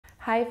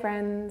Hi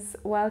friends,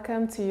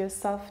 welcome to your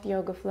soft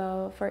yoga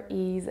flow for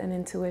ease and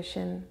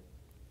intuition.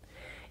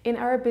 In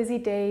our busy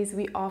days,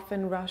 we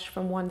often rush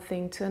from one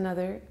thing to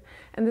another,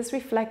 and this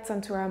reflects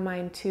onto our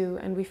mind too,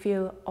 and we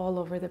feel all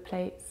over the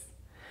place.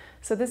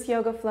 So this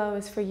yoga flow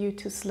is for you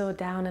to slow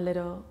down a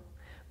little,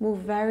 move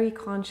very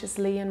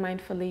consciously and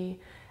mindfully,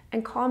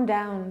 and calm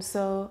down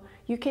so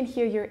you can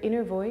hear your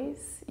inner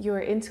voice,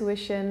 your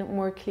intuition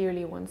more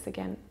clearly once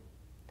again.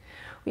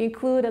 We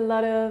include a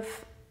lot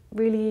of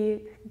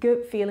really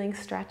good feeling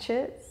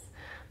stretches,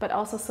 but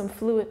also some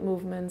fluid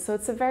movements. So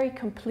it's a very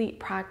complete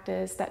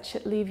practice that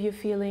should leave you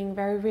feeling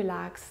very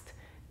relaxed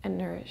and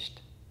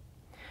nourished.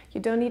 You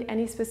don't need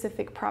any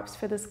specific props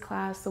for this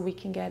class, so we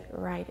can get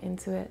right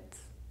into it.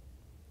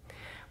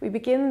 We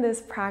begin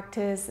this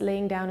practice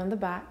laying down on the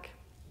back.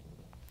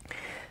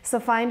 So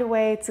find a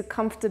way to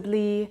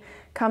comfortably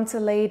come to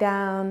lay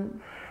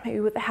down, maybe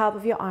with the help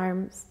of your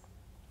arms.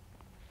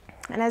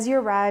 And as you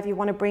arrive, you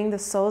want to bring the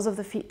soles of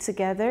the feet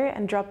together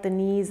and drop the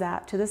knees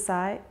out to the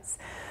sides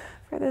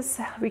for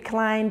this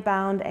reclined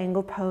bound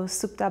angle pose,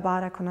 Supta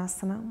Baddha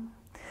Konasana.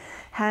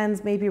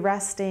 Hands may be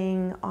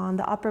resting on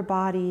the upper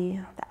body,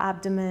 the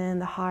abdomen,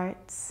 the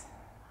heart,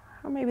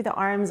 or maybe the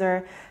arms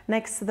are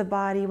next to the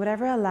body,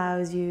 whatever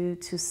allows you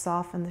to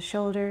soften the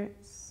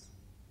shoulders.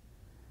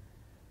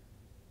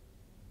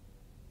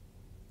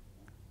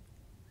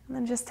 And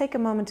then just take a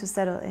moment to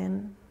settle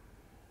in.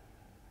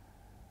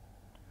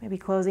 Maybe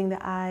closing the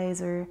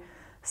eyes or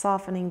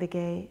softening the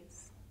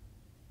gaze.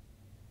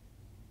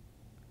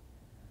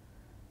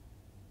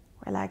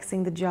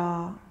 Relaxing the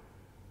jaw.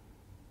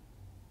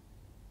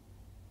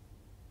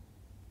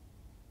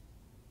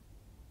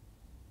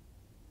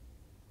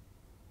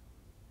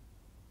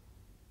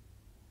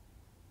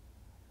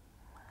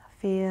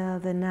 Feel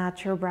the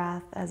natural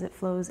breath as it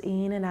flows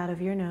in and out of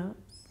your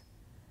nose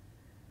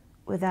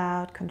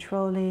without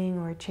controlling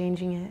or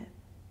changing it.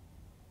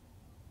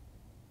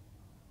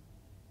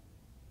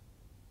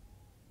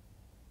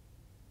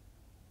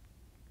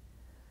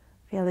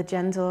 Feel the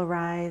gentle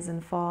rise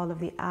and fall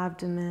of the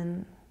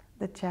abdomen,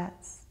 the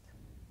chest.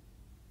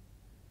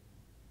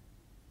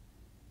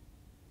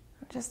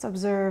 Just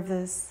observe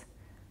this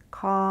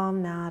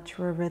calm,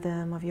 natural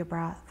rhythm of your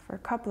breath for a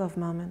couple of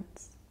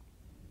moments.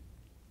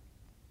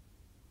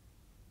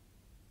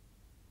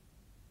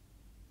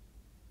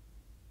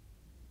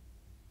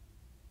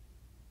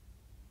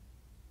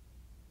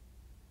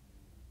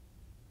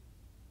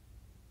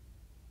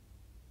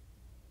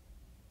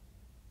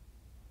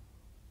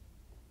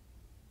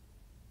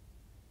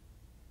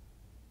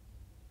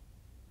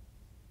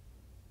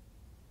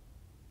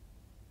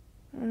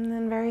 And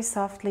then very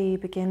softly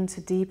begin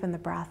to deepen the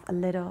breath a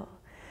little,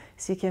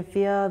 so you can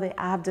feel the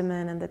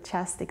abdomen and the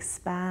chest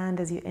expand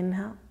as you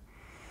inhale.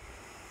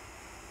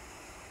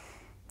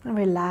 And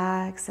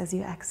relax as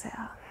you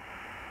exhale.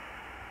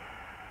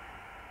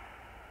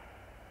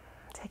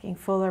 Taking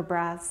fuller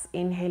breaths,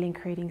 inhaling,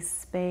 creating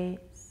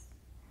space.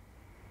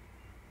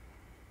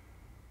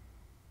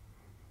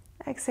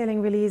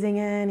 Exhaling, releasing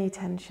any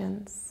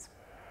tensions.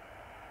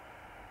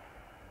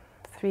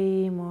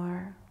 3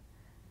 more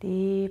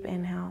deep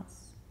inhales.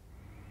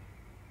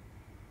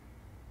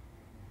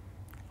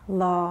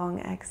 Long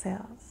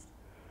exhales.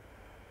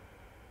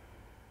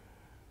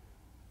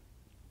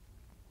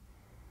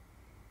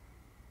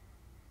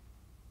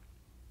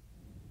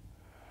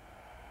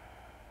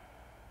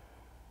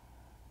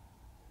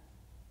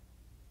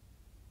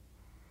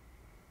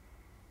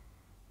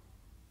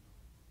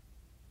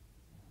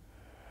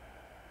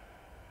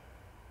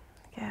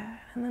 Good.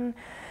 And then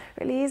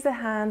release the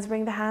hands,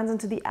 bring the hands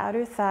onto the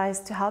outer thighs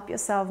to help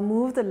yourself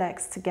move the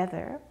legs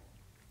together.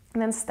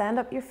 And then stand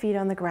up your feet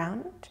on the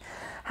ground.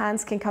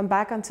 Hands can come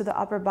back onto the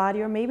upper body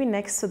or maybe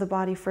next to the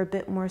body for a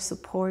bit more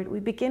support. We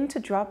begin to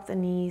drop the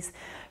knees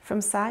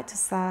from side to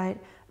side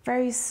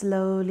very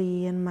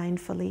slowly and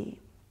mindfully.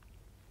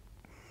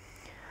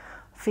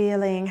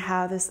 Feeling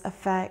how this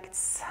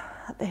affects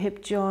the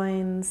hip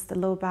joints, the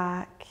low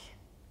back.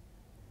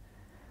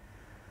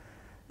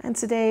 And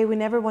today we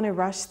never want to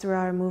rush through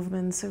our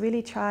movements, so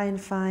really try and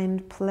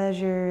find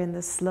pleasure in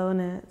the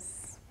slowness.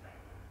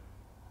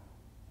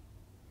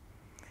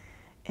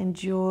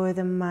 Enjoy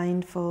the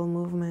mindful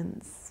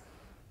movements.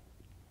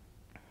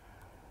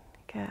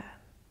 Good.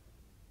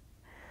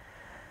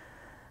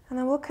 And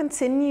then we'll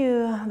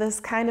continue this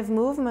kind of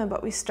movement,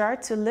 but we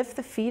start to lift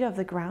the feet off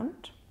the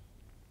ground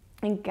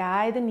and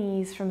guide the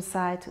knees from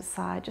side to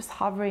side, just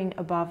hovering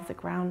above the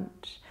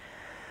ground.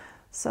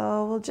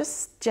 So we'll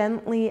just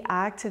gently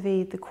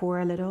activate the core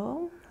a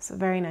little. So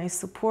very nice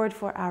support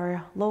for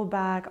our low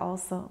back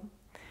also.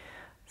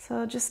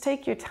 So just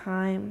take your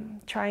time,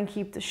 try and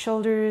keep the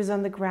shoulders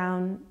on the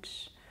ground,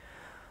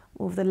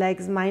 move the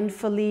legs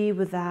mindfully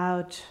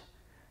without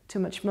too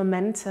much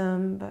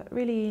momentum, but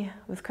really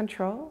with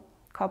control,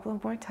 a couple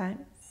of more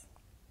times.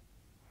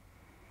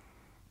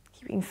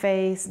 Keeping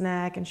face,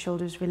 neck and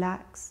shoulders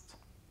relaxed.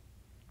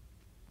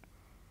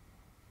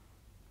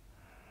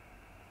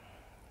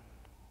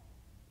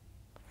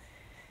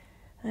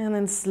 And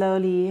then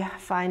slowly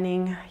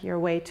finding your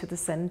way to the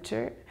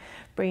center.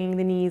 bringing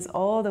the knees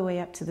all the way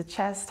up to the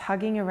chest,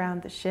 hugging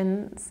around the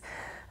shins,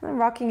 and then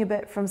rocking a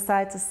bit from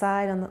side to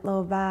side on the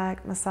low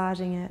back,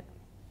 massaging it.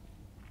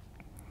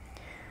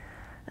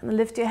 And then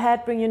lift your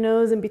head, bring your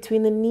nose in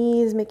between the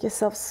knees, make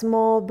yourself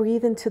small,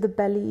 breathe into the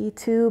belly,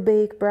 2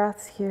 big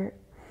breaths here.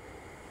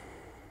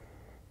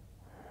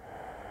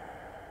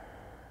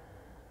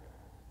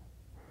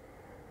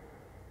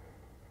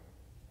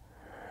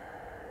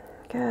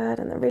 Good,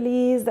 and then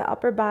release the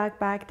upper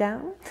back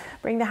down.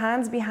 Bring the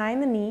hands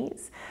behind the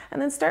knees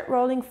and then start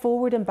rolling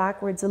forward and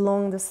backwards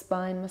along the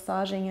spine,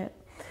 massaging it.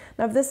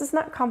 Now, if this is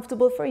not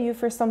comfortable for you,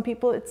 for some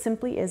people it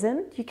simply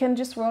isn't, you can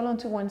just roll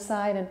onto one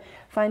side and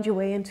find your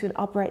way into an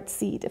upright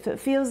seat. If it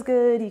feels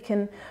good, you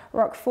can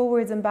rock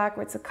forwards and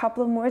backwards a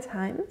couple of more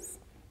times.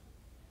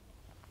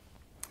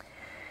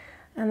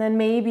 And then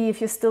maybe if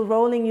you're still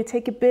rolling, you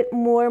take a bit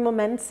more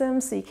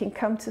momentum so you can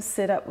come to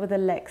sit up with the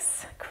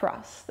legs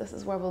crossed. This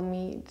is where we'll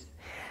meet.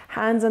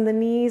 Hands on the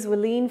knees, we'll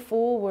lean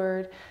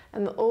forward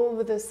and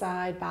over the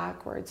side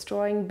backwards,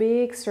 drawing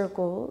big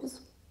circles.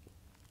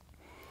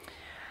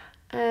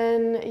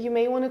 And you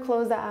may want to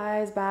close the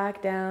eyes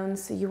back down,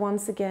 so you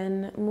once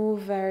again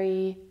move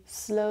very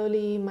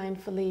slowly,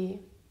 mindfully,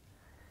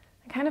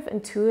 kind of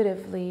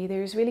intuitively.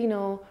 There's really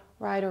no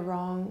right or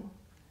wrong.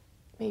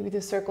 Maybe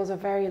the circles are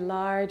very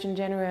large and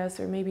generous,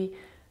 or maybe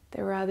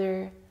they're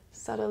rather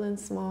subtle and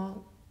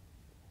small.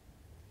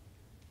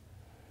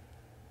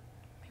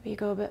 Maybe you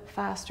go a bit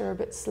faster or a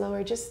bit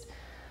slower. Just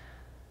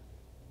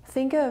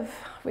think of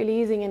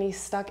releasing any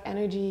stuck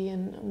energy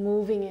and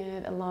moving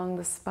it along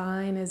the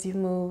spine as you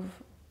move.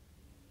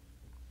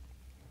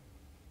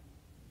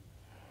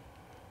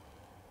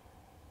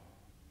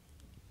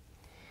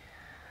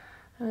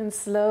 And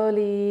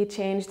slowly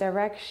change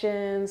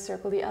direction,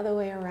 circle the other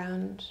way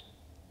around.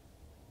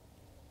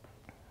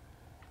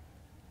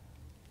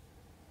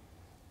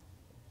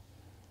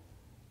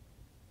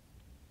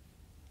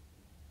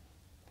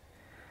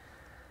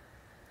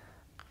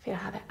 Feel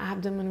how the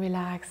abdomen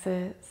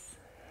relaxes.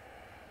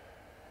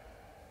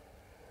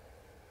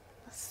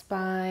 The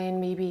spine,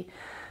 maybe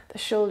the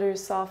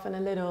shoulders soften a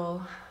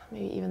little,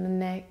 maybe even the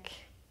neck.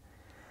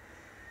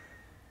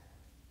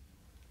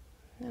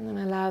 And then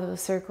allow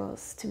those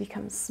circles to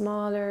become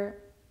smaller.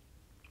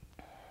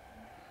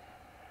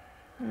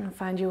 And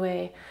find your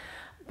way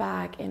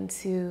back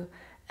into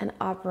an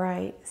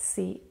upright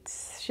seat.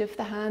 Shift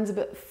the hands a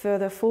bit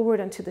further forward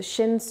onto the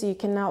shins so you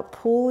can now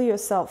pull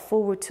yourself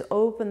forward to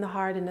open the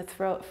heart and the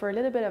throat for a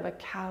little bit of a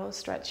cow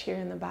stretch here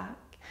in the back.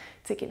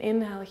 Take an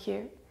inhale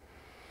here.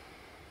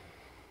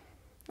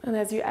 And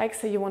as you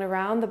exhale, you want to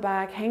round the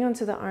back, hang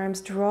onto the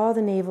arms, draw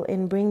the navel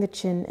in, bring the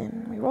chin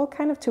in. We roll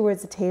kind of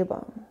towards the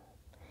tailbone.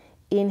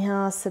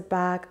 Inhale, sit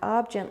back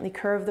up, gently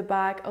curve the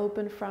back,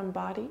 open front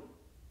body.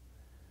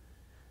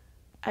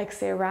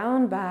 Exhale,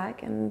 round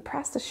back and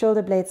press the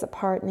shoulder blades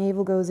apart,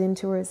 navel goes in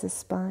towards the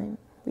spine.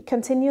 We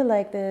continue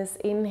like this,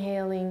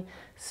 inhaling,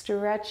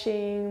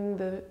 stretching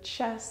the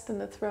chest and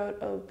the throat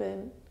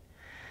open.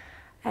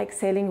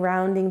 Exhaling,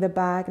 rounding the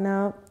back.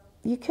 Now,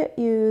 you could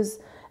use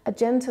a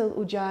gentle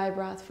ujjayi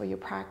breath for your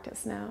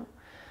practice now.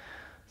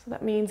 So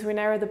that means we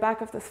narrow the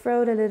back of the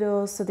throat a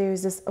little, so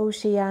there's this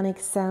oceanic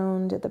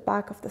sound at the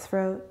back of the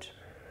throat.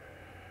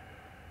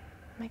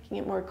 Making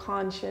it more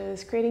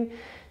conscious, creating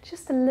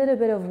just a little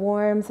bit of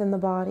warmth in the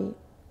body.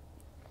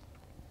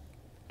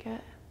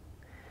 Good.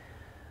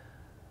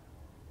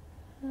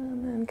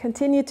 And then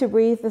continue to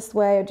breathe this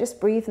way, or just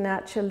breathe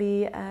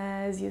naturally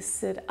as you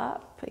sit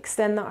up.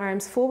 Extend the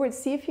arms forward.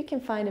 See if you can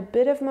find a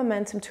bit of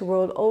momentum to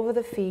roll over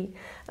the feet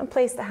and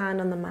place the hand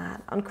on the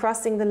mat.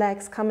 Uncrossing the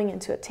legs, coming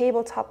into a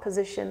tabletop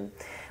position.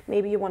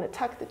 Maybe you want to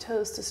tuck the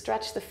toes to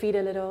stretch the feet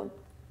a little.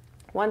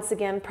 Once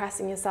again,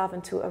 pressing yourself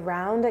into a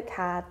rounded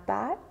cat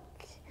back.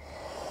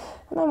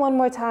 And then one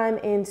more time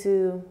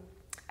into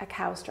a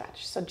cow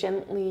stretch. So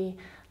gently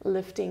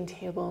lifting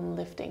tailbone,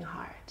 lifting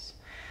heart.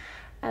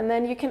 And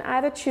then you can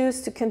either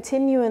choose to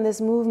continue in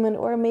this movement,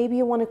 or maybe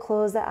you want to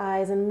close the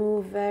eyes and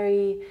move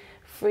very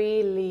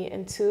freely,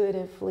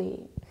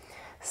 intuitively,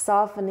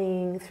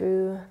 softening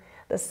through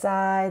the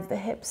sides, the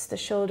hips, the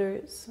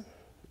shoulders.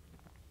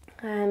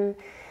 And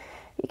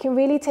you can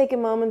really take a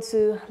moment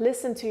to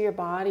listen to your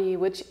body.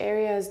 Which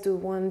areas do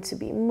want to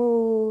be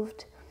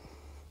moved?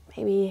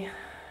 Maybe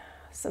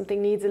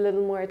something needs a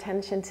little more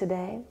attention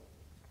today.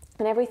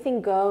 And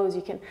everything goes.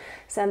 You can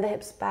send the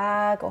hips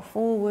back or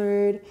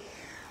forward.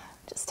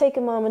 Just take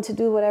a moment to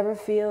do whatever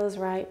feels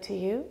right to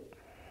you.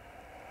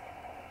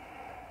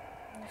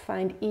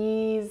 Find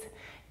ease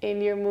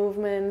in your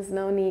movements.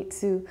 No need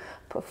to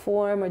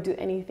perform or do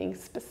anything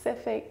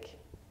specific.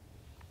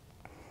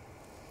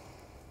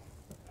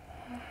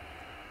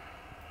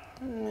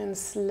 And then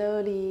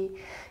slowly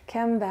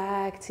come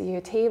back to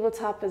your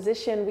tabletop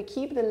position. We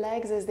keep the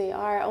legs as they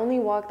are. Only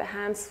walk the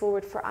hands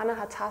forward for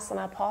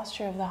Anahatasana,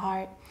 posture of the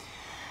heart.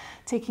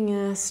 Taking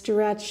a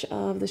stretch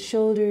of the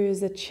shoulders,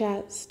 the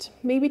chest.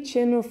 Maybe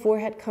chin or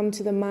forehead come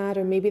to the mat,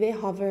 or maybe they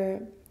hover.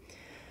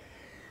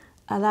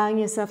 Allowing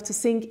yourself to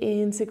sink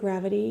into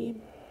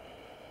gravity.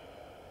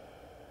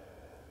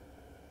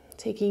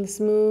 taking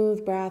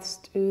smooth breaths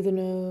through the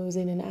nose,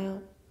 in and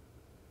out.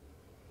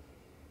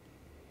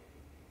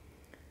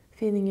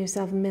 Feeling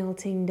yourself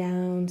melting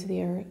down to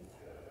the earth.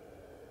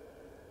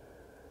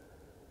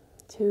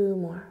 2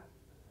 more.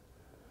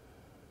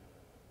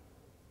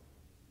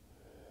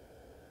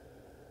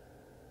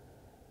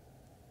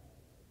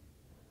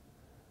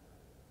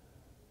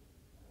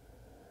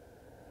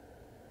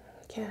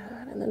 Good.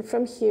 And then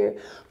from here,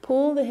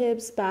 pull the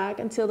hips back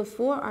until the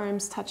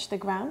forearms touch the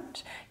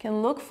ground. You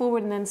can look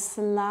forward and then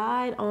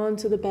slide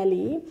onto the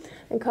belly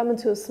and come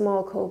into a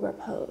small cobra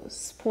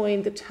pose.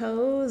 Point the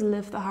toes,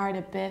 lift the heart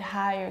a bit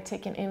higher.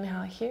 Take an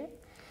inhale here.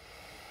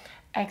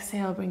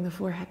 Exhale, bring the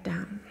forehead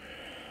down.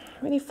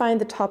 Really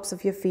find the tops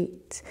of your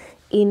feet.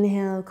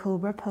 Inhale,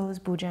 cobra pose,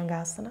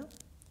 Bhujangasana.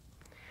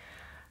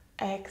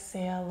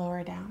 Exhale,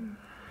 lower down.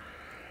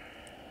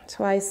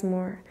 Twice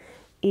more.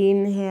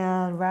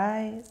 Inhale,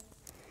 rise.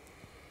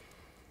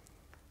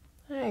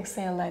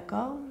 Exhale, let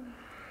go.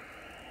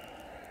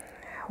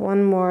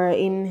 One more,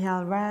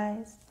 inhale,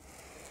 rise.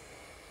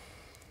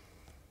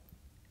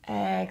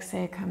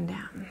 Exhale, come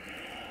down.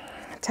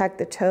 Tuck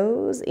the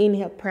toes,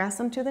 inhale,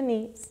 press onto the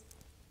knees.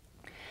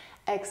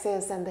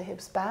 Exhale, send the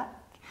hips back.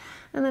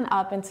 And then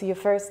up into your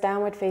first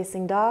downward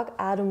facing dog,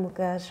 Adho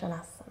Mukha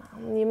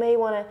Svanasana. You may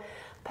want to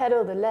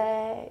pedal the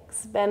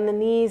legs, bend the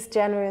knees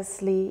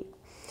generously,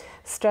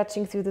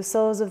 stretching through the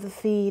soles of the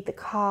feet, the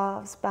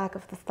calves, back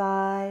of the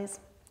thighs,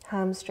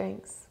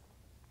 hamstrings.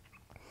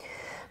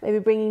 Maybe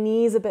bringing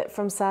knees a bit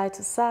from side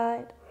to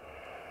side.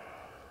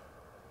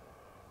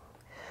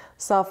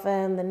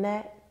 Soften the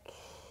neck.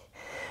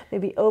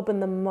 Maybe open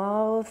the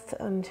mouth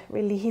and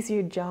release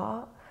your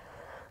jaw,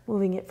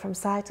 moving it from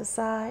side to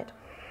side.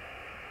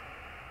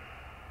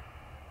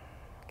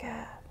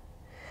 Good.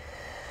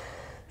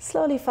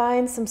 Slowly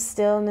find some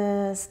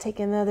stillness. Take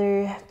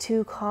another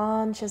 2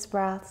 conscious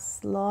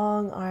breaths.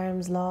 Long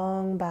arms,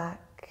 long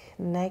back.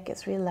 Neck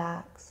is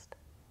relaxed.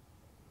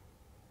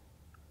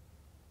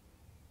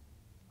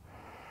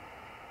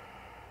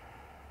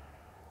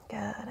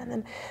 Good. And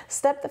then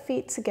step the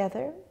feet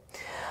together.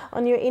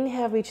 On your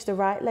inhale, reach the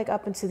right leg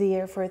up into the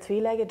air for a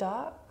 3-legged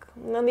dog.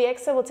 And on the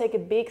exhale, we'll take a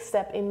big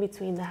step in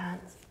between the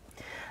hands.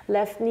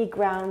 Left knee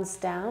grounds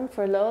down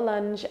for low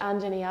lunge,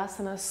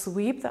 Anjaneyasana.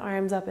 Sweep the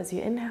arms up as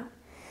you inhale.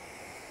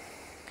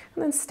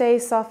 And then stay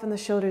soft in the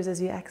shoulders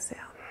as you exhale.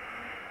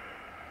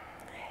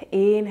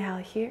 Inhale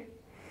here.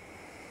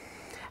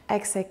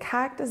 Exhale,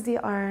 cactus the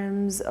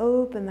arms,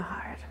 open the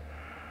heart.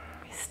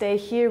 Stay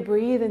here,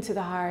 breathe into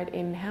the heart,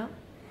 inhale.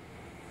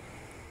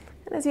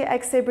 And as you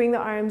exhale, bring the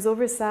arms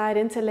overside,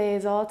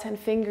 interlace all 10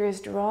 fingers,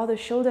 draw the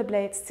shoulder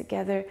blades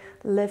together,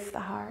 lift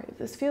the heart. If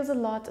this feels a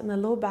lot in the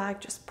low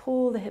back, just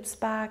pull the hips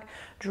back,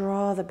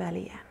 draw the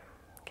belly in.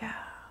 Go.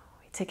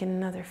 We take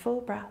another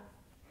full breath.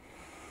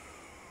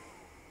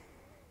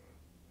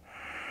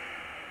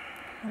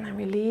 And then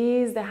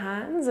release the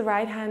hands. The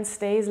right hand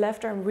stays,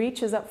 left arm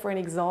reaches up for an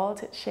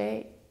exalted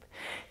shape.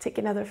 Take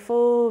another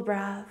full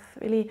breath,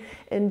 really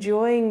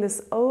enjoying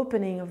this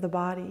opening of the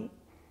body.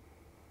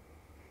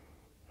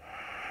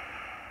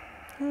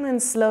 And then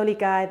slowly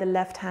guide the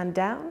left hand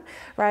down.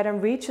 Right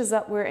arm reaches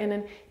up. We're in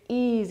an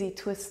easy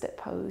twisted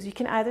pose. You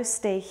can either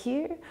stay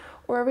here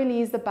or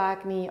release the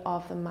back knee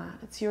off the mat.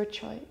 It's your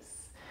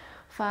choice.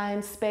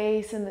 Find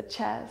space in the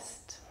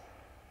chest.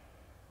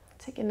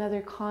 Take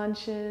another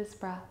conscious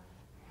breath.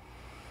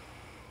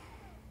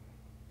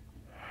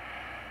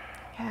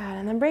 Good.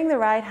 And then bring the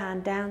right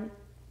hand down.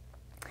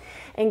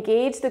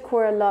 Engage the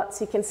core a lot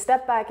so you can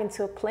step back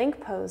into a plank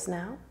pose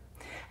now.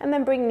 And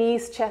then bring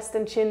knees, chest,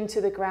 and chin to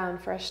the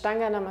ground for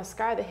Ashtanga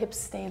Namaskar. The hips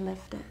stay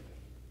lifted.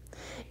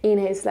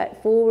 Inhale, slide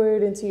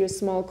forward into your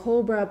small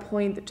cobra.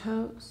 Point the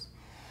toes.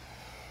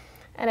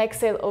 And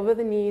exhale over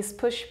the knees.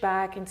 Push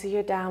back into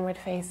your downward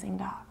facing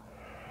dog.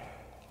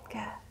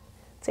 Good.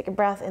 Take a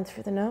breath in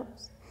through the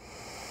nose.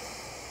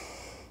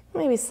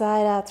 Maybe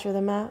side out through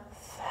the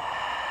mouth.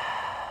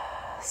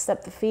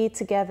 Step the feet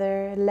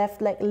together. Left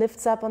leg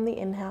lifts up on the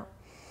inhale.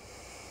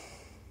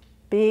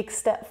 Big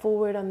step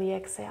forward on the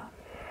exhale.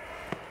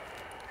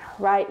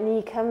 Right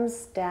knee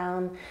comes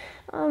down.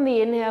 On the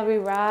inhale, we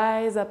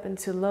rise up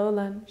into low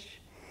lunge.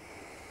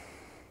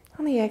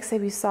 On the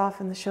exhale, we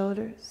soften the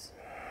shoulders.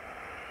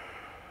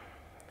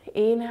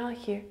 Inhale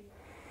here.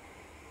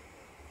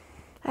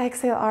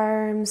 Exhale,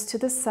 arms to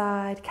the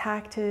side,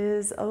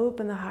 cactus,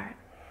 open the heart.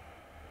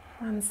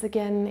 Once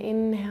again,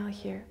 inhale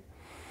here.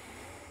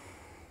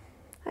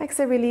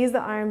 Exhale, release the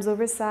arms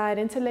overside,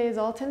 interlace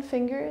all 10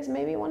 fingers,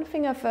 maybe one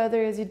finger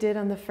further as you did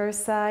on the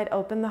first side,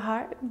 open the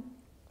heart.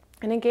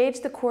 And engage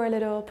the core a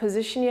little,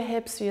 position your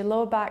hips so your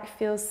low back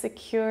feels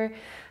secure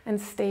and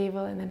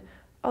stable, and then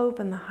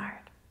open the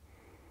heart.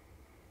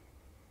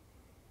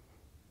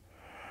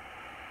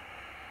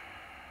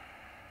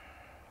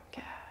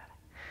 Good.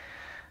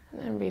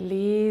 And then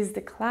release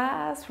the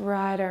clasp,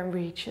 right arm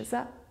reaches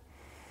up.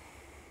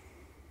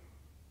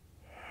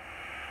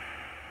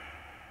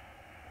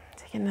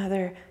 Take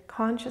another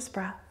conscious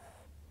breath.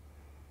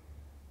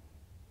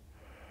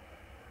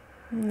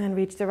 And then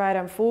reach the right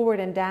arm forward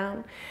and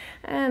down.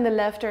 And the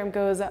left arm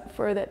goes up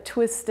for that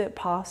twisted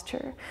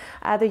posture.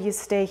 Either you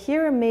stay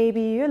here or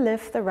maybe you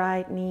lift the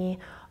right knee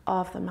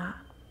off the mat.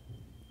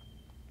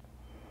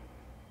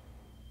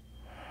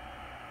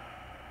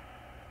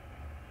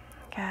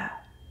 Good.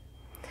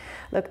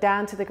 Look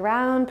down to the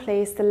ground,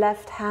 place the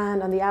left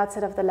hand on the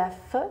outside of the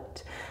left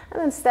foot,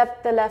 and then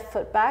step the left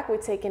foot back. We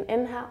take an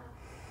inhale.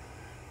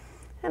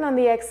 And on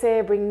the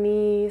exhale, bring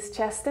knees,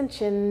 chest and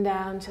chin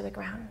down to the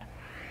ground.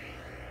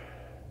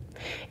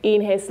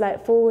 Inhale,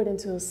 slide forward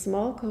into a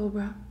small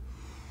cobra.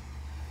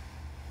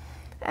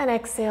 And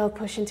exhale,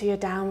 push into your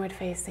downward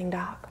facing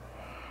dog.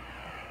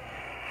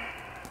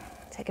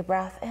 Take a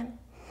breath in.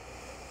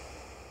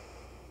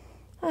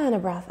 And a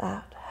breath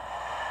out.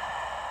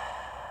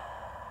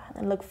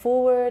 And look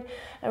forward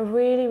and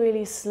really,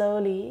 really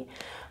slowly,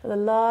 with a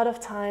lot of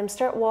time,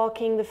 start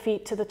walking the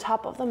feet to the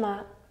top of the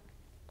mat.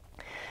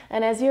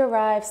 And as you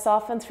arrive,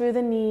 soften through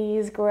the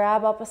knees,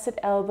 grab opposite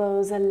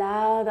elbows,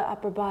 allow the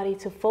upper body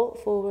to fold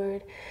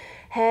forward.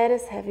 Head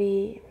is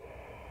heavy.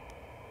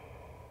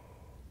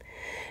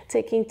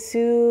 Taking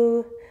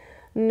 2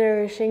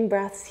 nourishing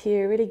breaths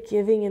here, really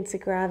giving into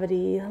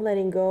gravity,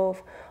 letting go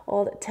of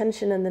all the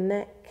tension in the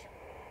neck.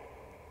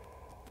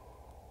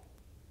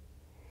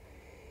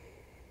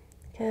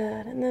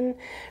 Good, and then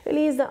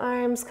release the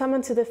arms, come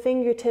onto the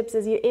fingertips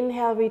as you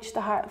inhale, reach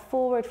the heart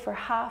forward for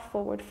half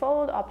forward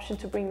fold, option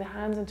to bring the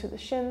hands into the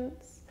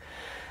shins.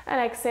 And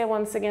exhale,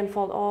 once again,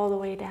 fold all the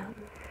way down.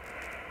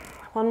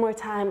 One more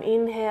time,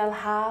 inhale,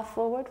 half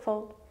forward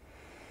fold.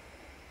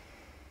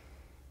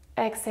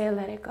 Exhale,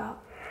 let it go.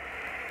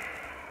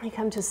 You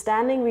come to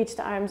standing, reach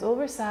the arms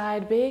over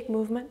side, big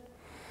movement.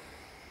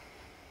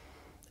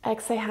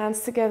 Exhale,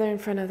 hands together in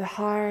front of the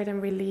heart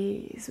and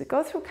release. We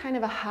go through kind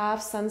of a half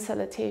sun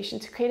salutation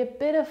to create a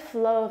bit of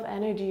flow of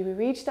energy. We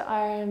reach the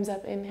arms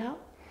up, inhale.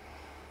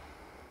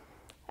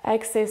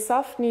 Exhale,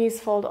 soft knees,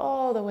 fold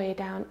all the way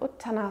down.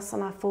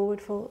 Uttanasana, forward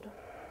fold.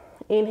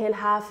 Inhale,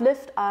 half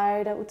lift,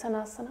 Ardha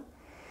Uttanasana.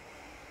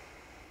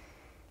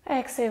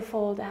 Exhale,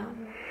 fold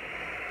down.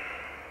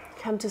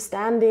 Come to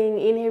standing.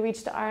 Inhale,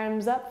 reach the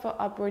arms up for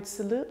upward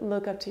salute.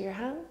 Look up to your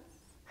hands.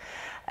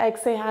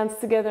 Exhale, hands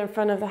together in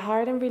front of the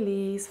heart and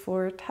release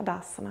for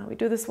Tadasana. We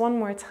do this one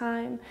more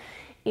time.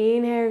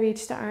 Inhale,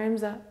 reach the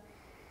arms up.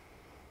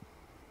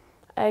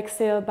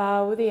 Exhale,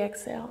 bow with the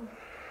exhale.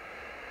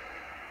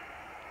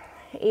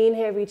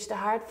 Inhale, reach the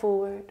heart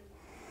forward.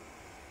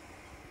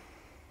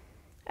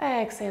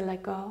 Exhale,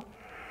 let go.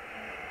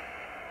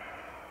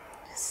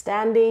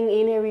 Standing,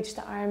 inhale, reach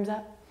the arms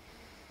up.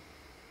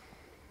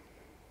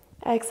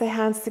 Exhale,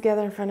 hands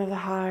together in front of the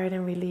heart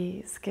and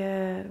release.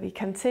 Good. We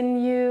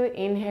continue.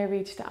 Inhale,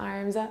 reach the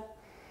arms up.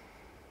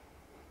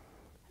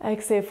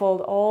 Exhale, fold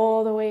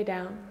all the way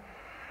down.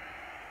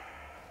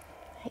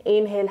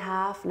 Inhale,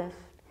 half lift.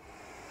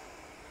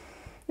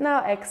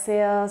 Now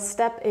exhale,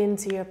 step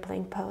into your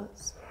plank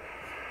pose.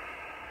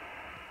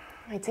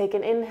 I take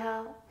an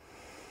inhale.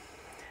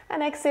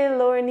 And exhale,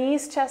 lower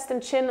knees, chest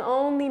and chin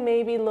only,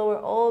 maybe lower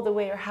all the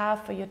way or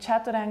half for your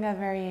Chaturanga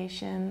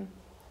variation.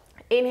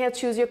 Inhale,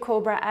 choose your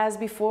cobra as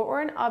before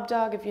or an up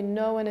dog if you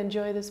know and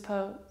enjoy this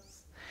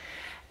pose.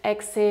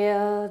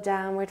 Exhale,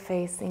 downward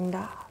facing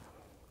dog.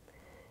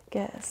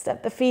 Good.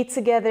 Step the feet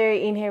together.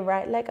 Inhale,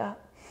 right leg up.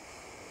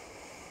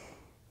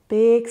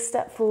 Big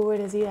step forward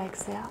as you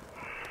exhale.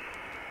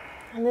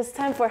 And this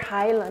time for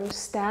high lunge,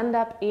 stand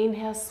up,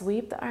 inhale,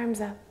 sweep the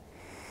arms up.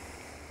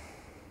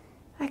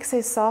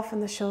 Exhale, soften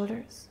the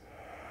shoulders.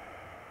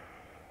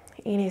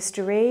 Inhale,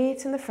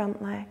 straighten the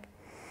front leg.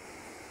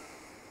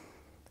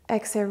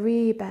 Exhale,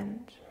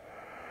 rebend.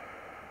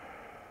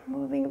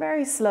 Moving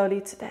very slowly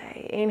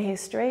today. Inhale,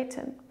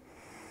 straighten.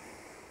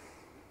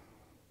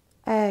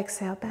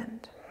 Exhale,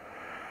 bend.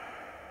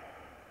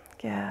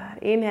 Good.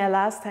 Inhale,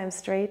 last time,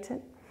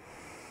 straighten.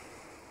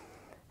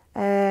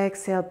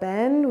 Exhale,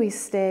 bend. We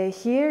stay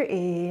here.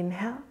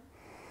 Inhale.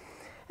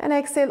 And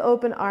exhale,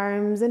 open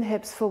arms and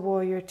hips for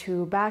warrior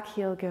 2. Back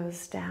heel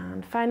goes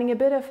down. Finding a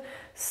bit of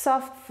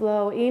soft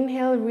flow.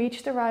 Inhale,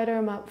 reach the right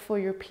arm up for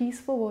your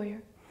peaceful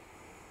warrior.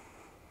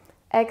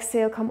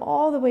 Exhale, come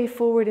all the way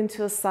forward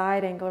into a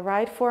side angle.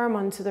 Right forearm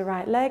onto the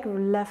right leg,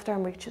 left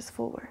arm reaches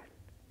forward.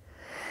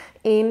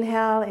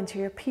 Inhale into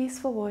your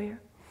peaceful warrior.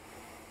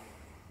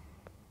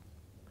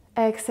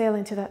 Exhale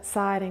into that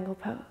side angle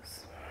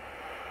pose.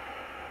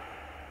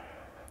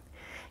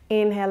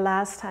 Inhale,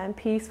 last time,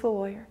 peaceful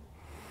warrior.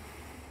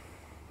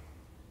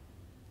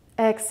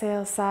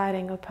 Exhale, side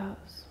angle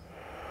pose.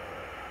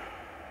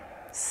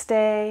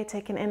 Stay,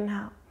 take an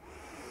inhale.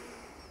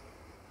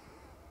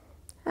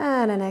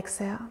 And an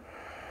exhale.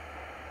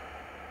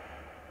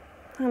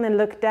 And then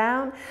look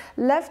down.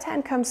 Left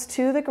hand comes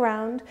to the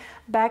ground.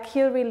 Back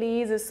heel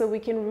releases so we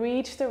can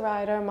reach the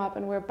right arm up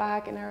and we're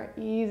back in our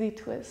easy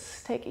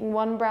twist. Taking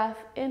one breath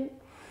in.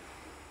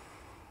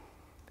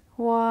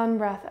 One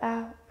breath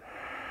out.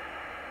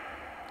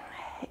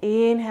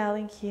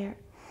 Inhaling here.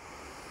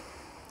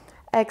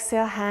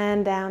 Exhale,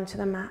 hand down to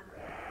the mat.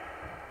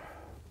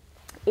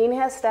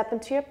 Inhale, step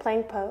into your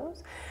plank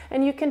pose.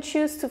 And you can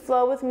choose to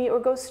flow with me or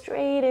go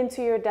straight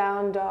into your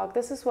down dog.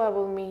 This is where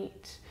we'll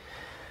meet.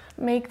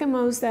 Make the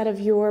most out of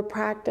your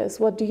practice.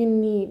 What do you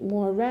need?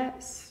 More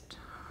rest,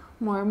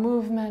 more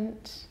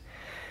movement.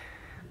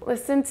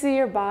 Listen to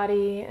your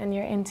body and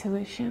your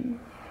intuition.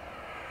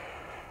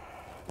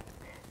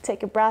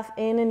 Take a breath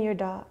in your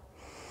dog.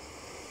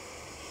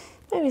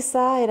 Maybe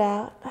sigh it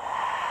out.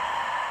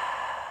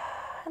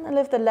 And then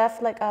lift the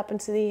left leg up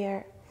into the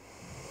air.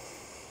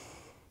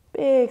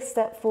 Big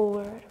step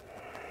forward.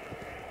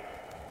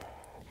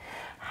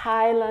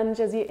 High lunge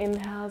as you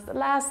inhale, the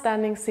last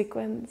standing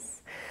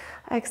sequence.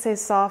 Exhale,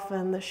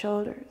 soften the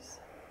shoulders.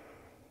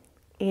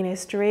 Inhale,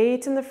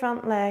 straighten the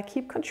front leg.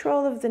 Keep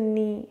control of the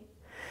knee.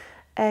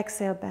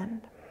 Exhale,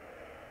 bend.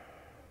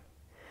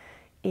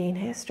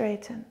 Inhale,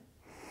 straighten.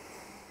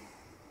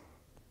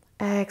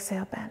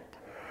 Exhale, bend.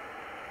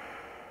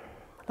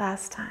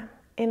 Last time.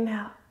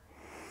 Inhale.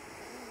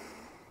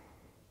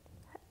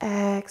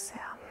 Exhale.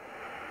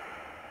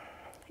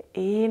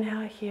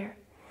 Inhale here.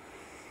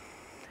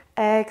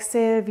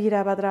 Exhale,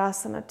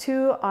 Virabhadrasana.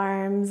 2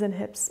 arms and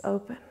hips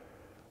open.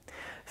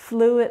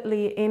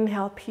 Fluidly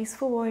inhale,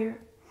 peaceful warrior.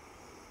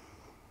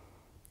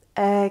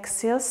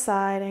 Exhale,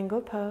 side angle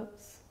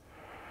pose.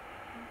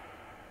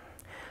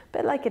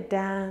 Bit like a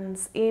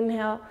dance.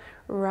 Inhale,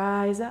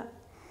 rise up.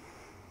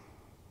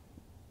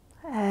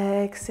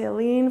 Exhale,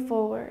 lean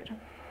forward.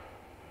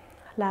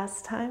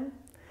 Last time.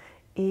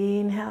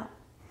 Inhale.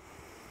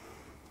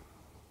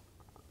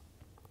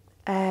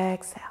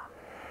 Exhale.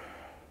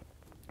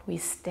 We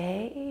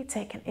stay.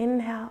 Take an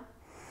inhale.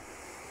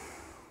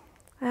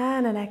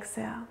 And an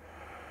exhale.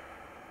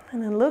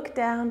 And then look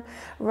down.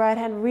 Right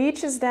hand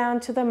reaches down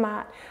to the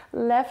mat.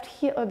 Left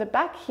heel, or the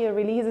back heel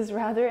releases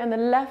rather, and the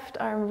left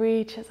arm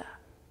reaches up.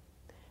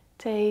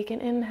 Take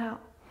an inhale.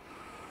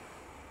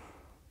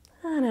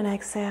 And an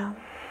exhale.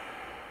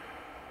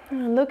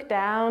 And look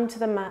down to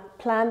the mat.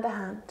 Plant the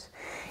hand.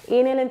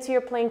 Inhale into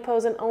your plank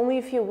pose, and only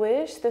if you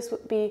wish, this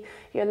would be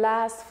your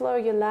last flow,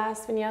 your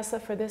last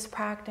vinyasa for this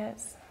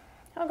practice.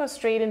 I'll go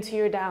straight into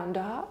your down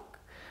dog.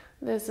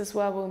 This is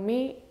where we'll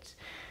meet.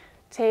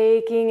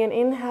 Taking an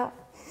inhale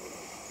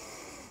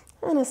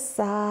and a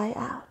sigh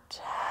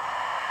out.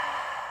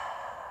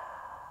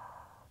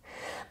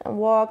 And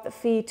walk the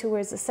feet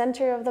towards the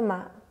center of the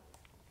mat.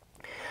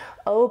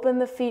 Open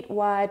the feet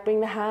wide,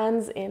 bring the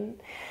hands in,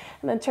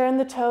 and then turn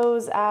the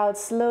toes out,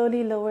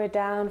 slowly lower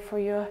down for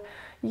your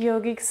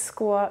yogic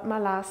squat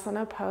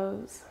malasana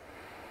pose.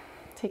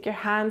 Take your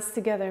hands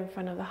together in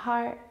front of the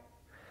heart.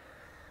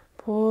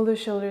 Pull the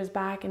shoulders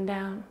back and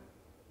down.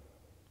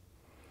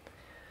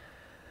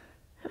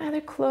 And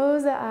either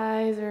close the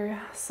eyes or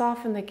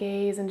soften the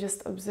gaze and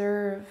just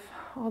observe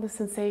all the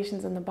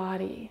sensations in the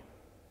body.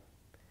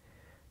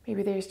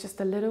 Maybe there's just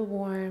a little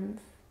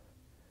warmth,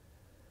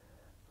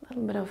 a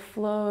little bit of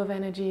flow of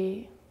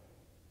energy.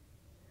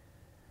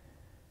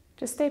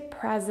 Just stay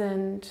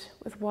present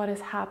with what is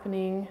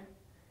happening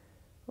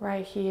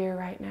right here,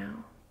 right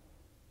now.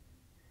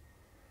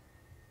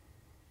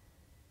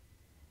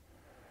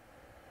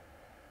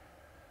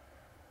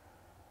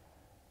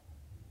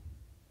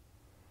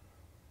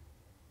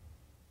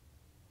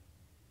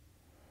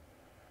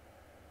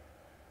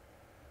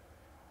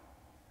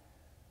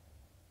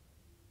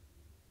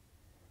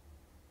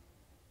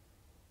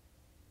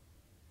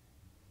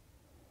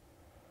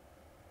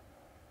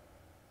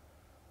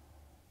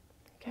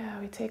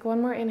 We take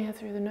one more inhale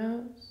through the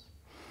nose.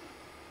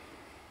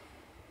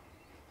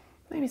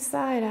 Maybe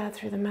sigh it out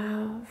through the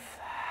mouth.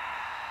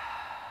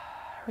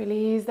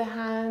 Release the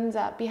hands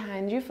out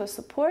behind you for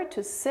support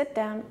to sit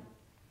down.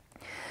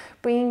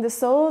 Bringing the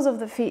soles of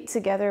the feet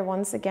together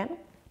once again.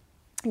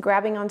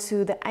 Grabbing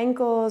onto the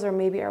ankles or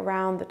maybe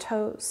around the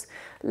toes.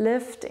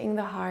 Lifting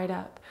the heart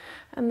up.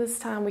 And this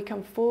time we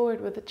come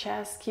forward with the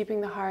chest,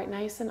 keeping the heart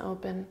nice and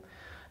open.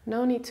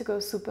 No need to go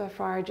super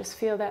far, just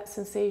feel that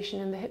sensation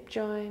in the hip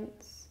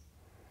joints.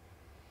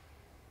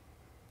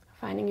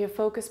 Finding your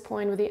focus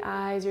point with the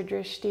eyes, your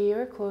drishti,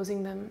 or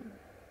closing them.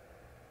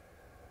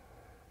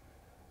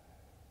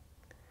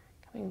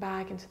 Coming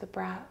back into the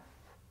breath.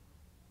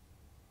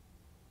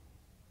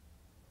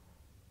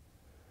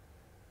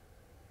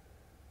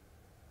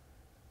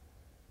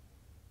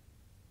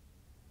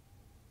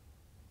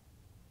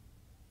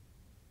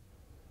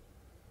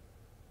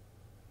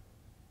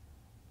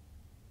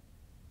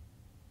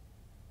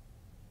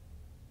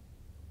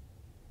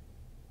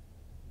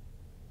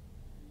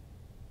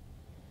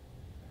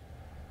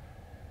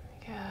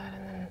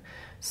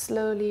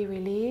 Slowly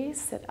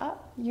release, sit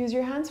up. Use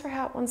your hands for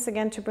help once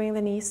again to bring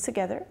the knees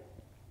together.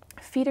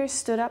 Feet are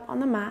stood up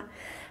on the mat.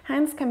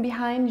 Hands come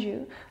behind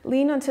you.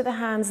 Lean onto the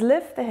hands,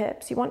 lift the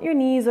hips. You want your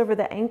knees over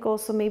the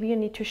ankles, so maybe you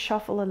need to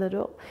shuffle a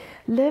little.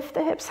 Lift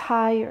the hips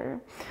higher.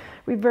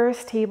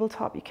 Reverse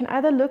tabletop. You can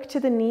either look to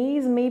the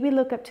knees, maybe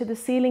look up to the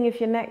ceiling. If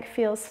your neck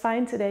feels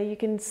fine today, you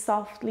can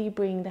softly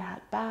bring the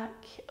head back,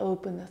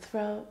 open the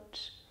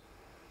throat.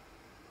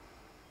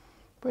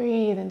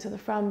 Breathe into the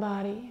front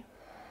body.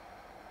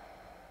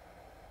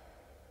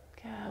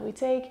 We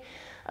take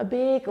a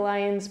big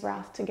lion's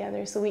breath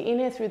together. So we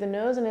inhale through the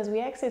nose, and as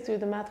we exhale through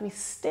the mouth, we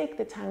stick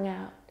the tongue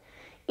out.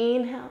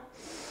 Inhale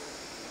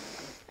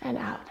and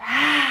out.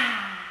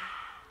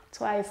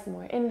 Twice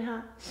more.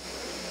 Inhale.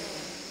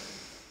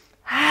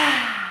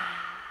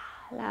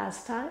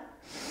 Last time.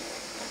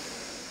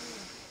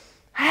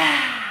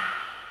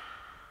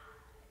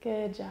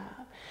 Good job.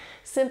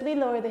 Simply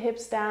lower the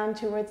hips down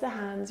towards the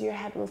hands. Your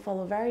head will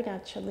follow very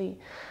naturally.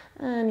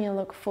 And you'll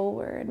look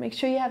forward. Make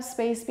sure you have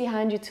space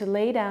behind you to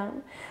lay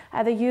down.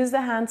 Either use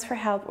the hands for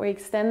help or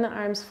extend the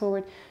arms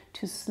forward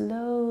to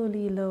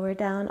slowly lower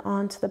down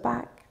onto the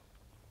back.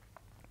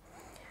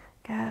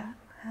 Good.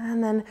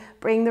 And then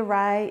bring the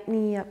right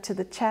knee up to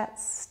the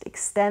chest.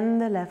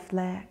 Extend the left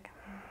leg.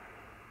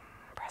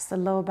 Press the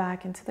low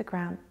back into the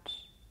ground.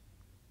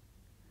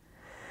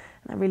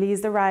 And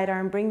release the right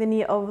arm. Bring the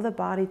knee over the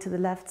body to the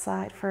left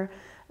side for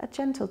a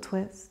gentle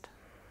twist.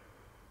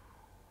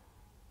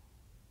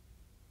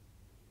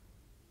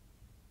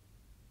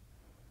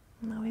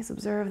 And always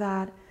observe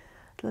that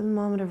little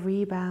moment of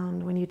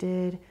rebound when you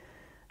did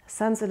a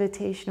sun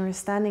salutation or a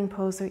standing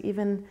pose or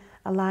even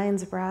a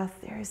lion's breath.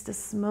 There is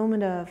this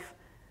moment of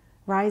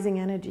rising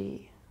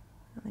energy.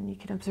 And then you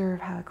can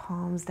observe how it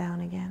calms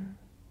down again.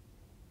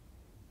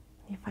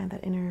 You find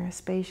that inner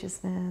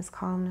spaciousness,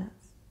 calmness.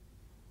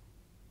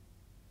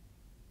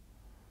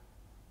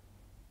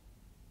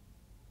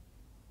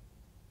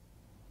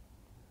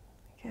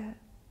 Good.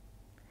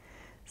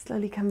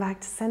 Slowly come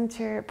back to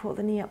center. Pull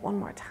the knee up one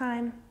more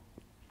time.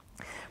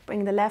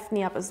 Bring the left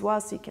knee up as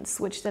well, so you can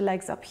switch the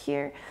legs up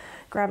here.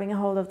 Grabbing a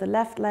hold of the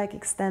left leg,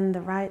 extend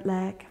the right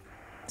leg.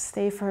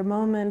 Stay for a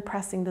moment,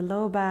 pressing the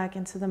low back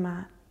into the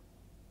mat.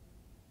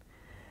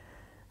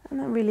 And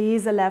then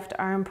release the left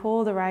arm,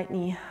 pull the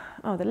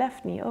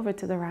left knee over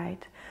to the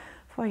right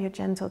for your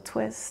gentle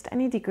twist.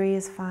 Any degree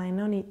is fine,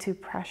 no need to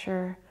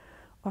pressure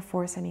or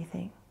force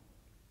anything.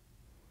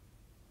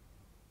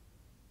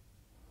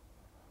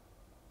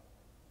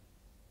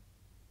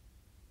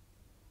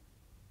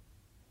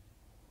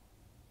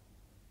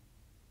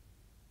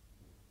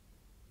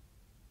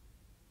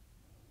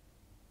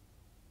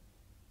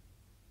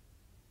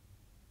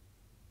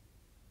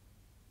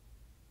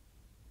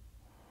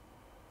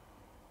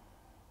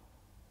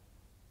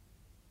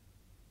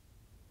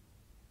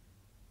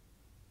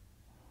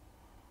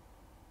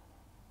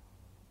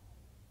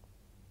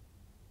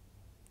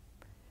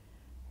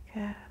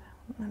 Good.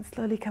 And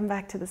slowly come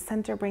back to the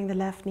center. Bring the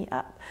left knee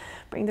up.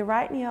 Bring the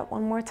right knee up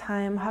one more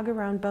time. Hug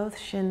around both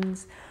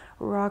shins.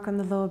 Rock on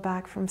the lower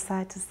back from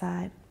side to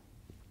side.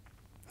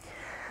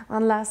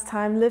 One last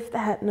time. Lift the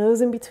head,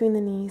 nose in between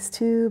the knees.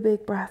 2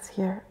 big breaths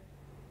here.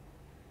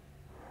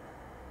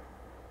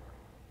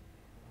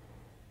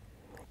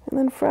 And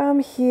then from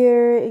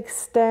here,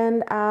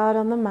 extend out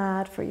on the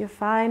mat for your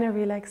final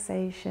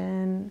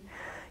relaxation.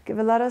 Give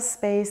a lot of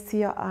space to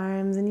your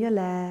arms and your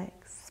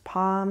legs.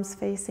 Palms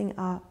facing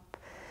up.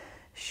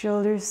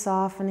 Shoulders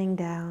softening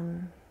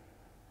down.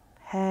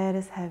 Head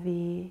is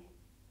heavy.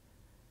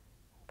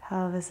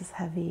 Pelvis is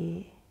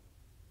heavy.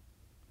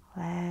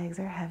 Legs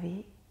are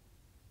heavy.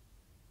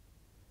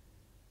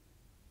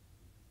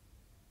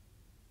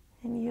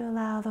 And you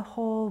allow the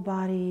whole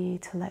body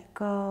to let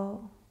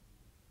go.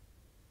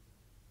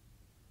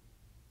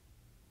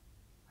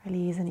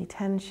 Release any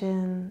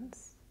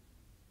tensions.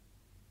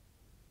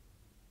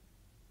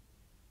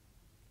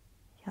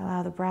 You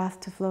allow the breath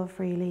to flow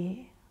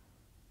freely.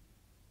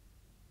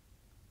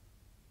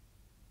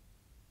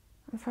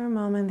 And for a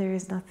moment, there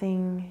is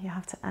nothing you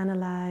have to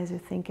analyze or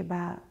think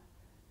about.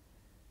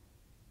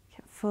 You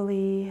can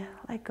fully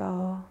let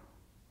go,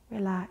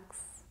 relax,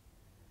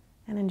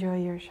 and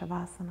enjoy your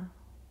Shavasana.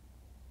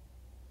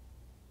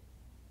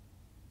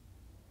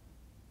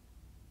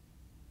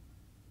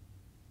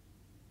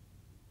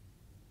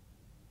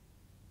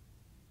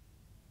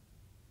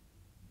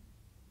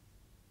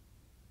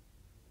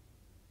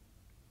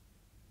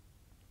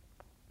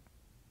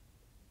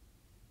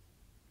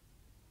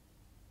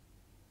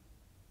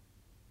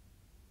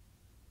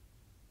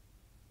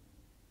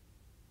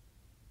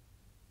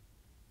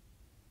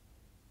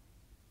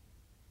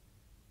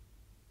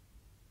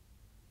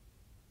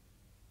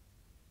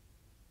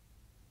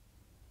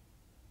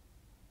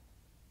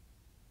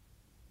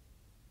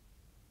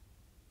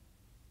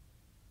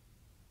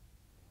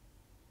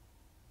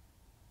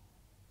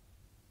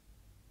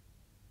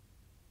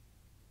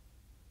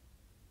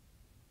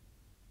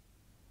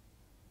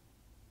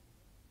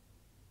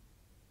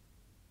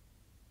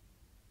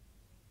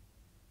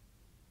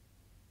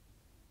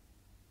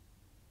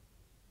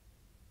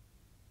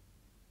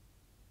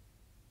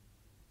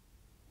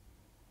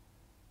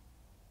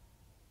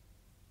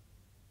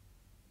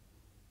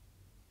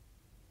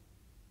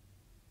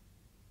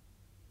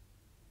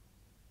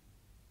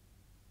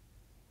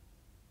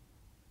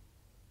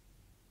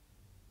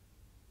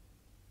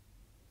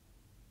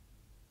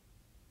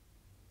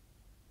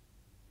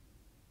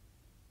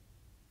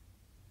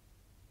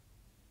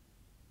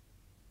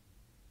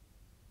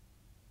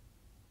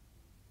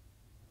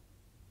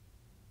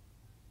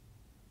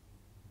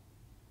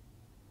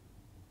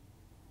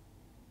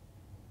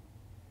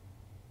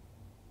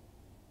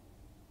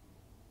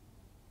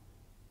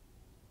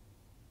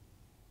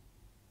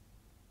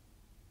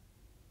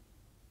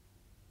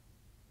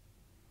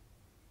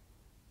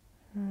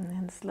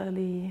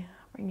 slowly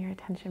bring your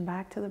attention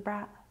back to the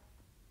breath.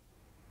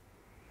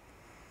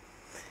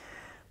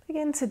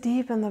 Begin to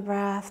deepen the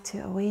breath, to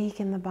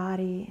awaken the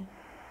body,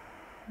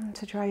 and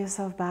to draw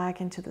yourself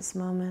back into this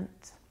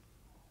moment.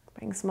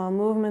 Bring small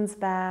movements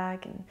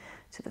back and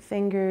to the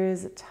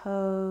fingers, the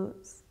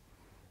toes.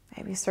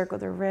 Maybe circle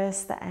the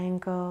wrists, the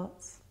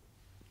ankles.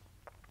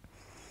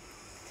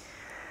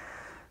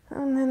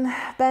 And then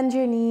bend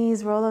your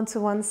knees, roll onto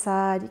one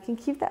side. You can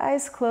keep the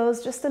eyes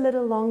closed just a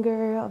little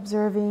longer,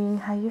 observing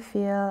how you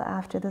feel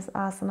after this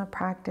asana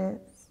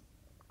practice.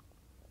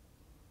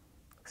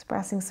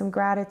 Expressing some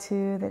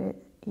gratitude that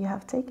you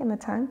have taken the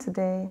time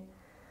today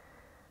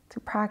to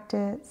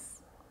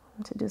practice,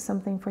 to do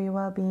something for your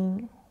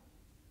well-being.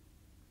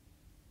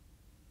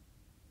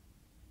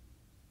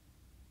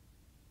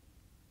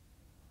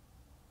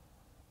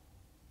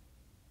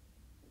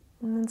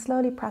 And then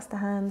slowly press the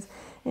hands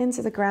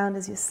into the ground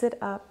as you sit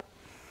up,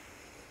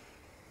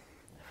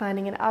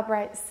 finding an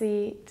upright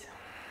seat,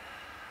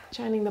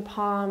 joining the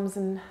palms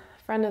in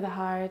front of the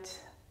heart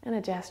in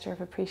a gesture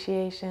of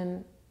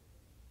appreciation.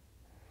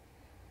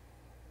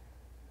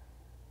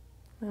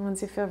 And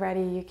once you feel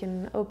ready, you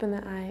can open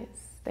the eyes.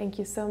 Thank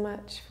you so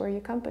much for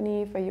your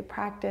company, for your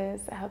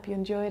practice. I hope you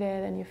enjoyed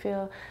it and you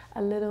feel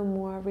a little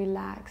more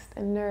relaxed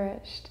and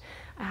nourished.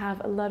 I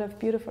have a lot of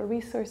beautiful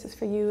resources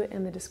for you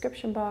in the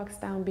description box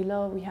down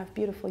below. We have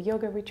beautiful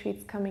yoga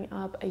retreats coming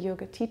up, a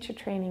yoga teacher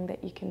training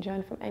that you can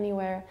join from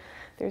anywhere.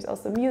 There's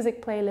also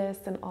music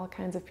playlists and all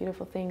kinds of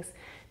beautiful things.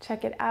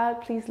 Check it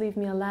out. Please leave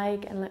me a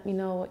like and let me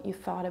know what you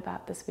thought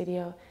about this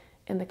video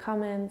in the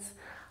comments.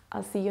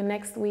 I'll see you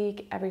next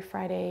week. Every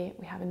Friday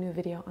we have a new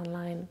video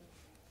online.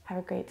 Have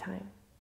a great time.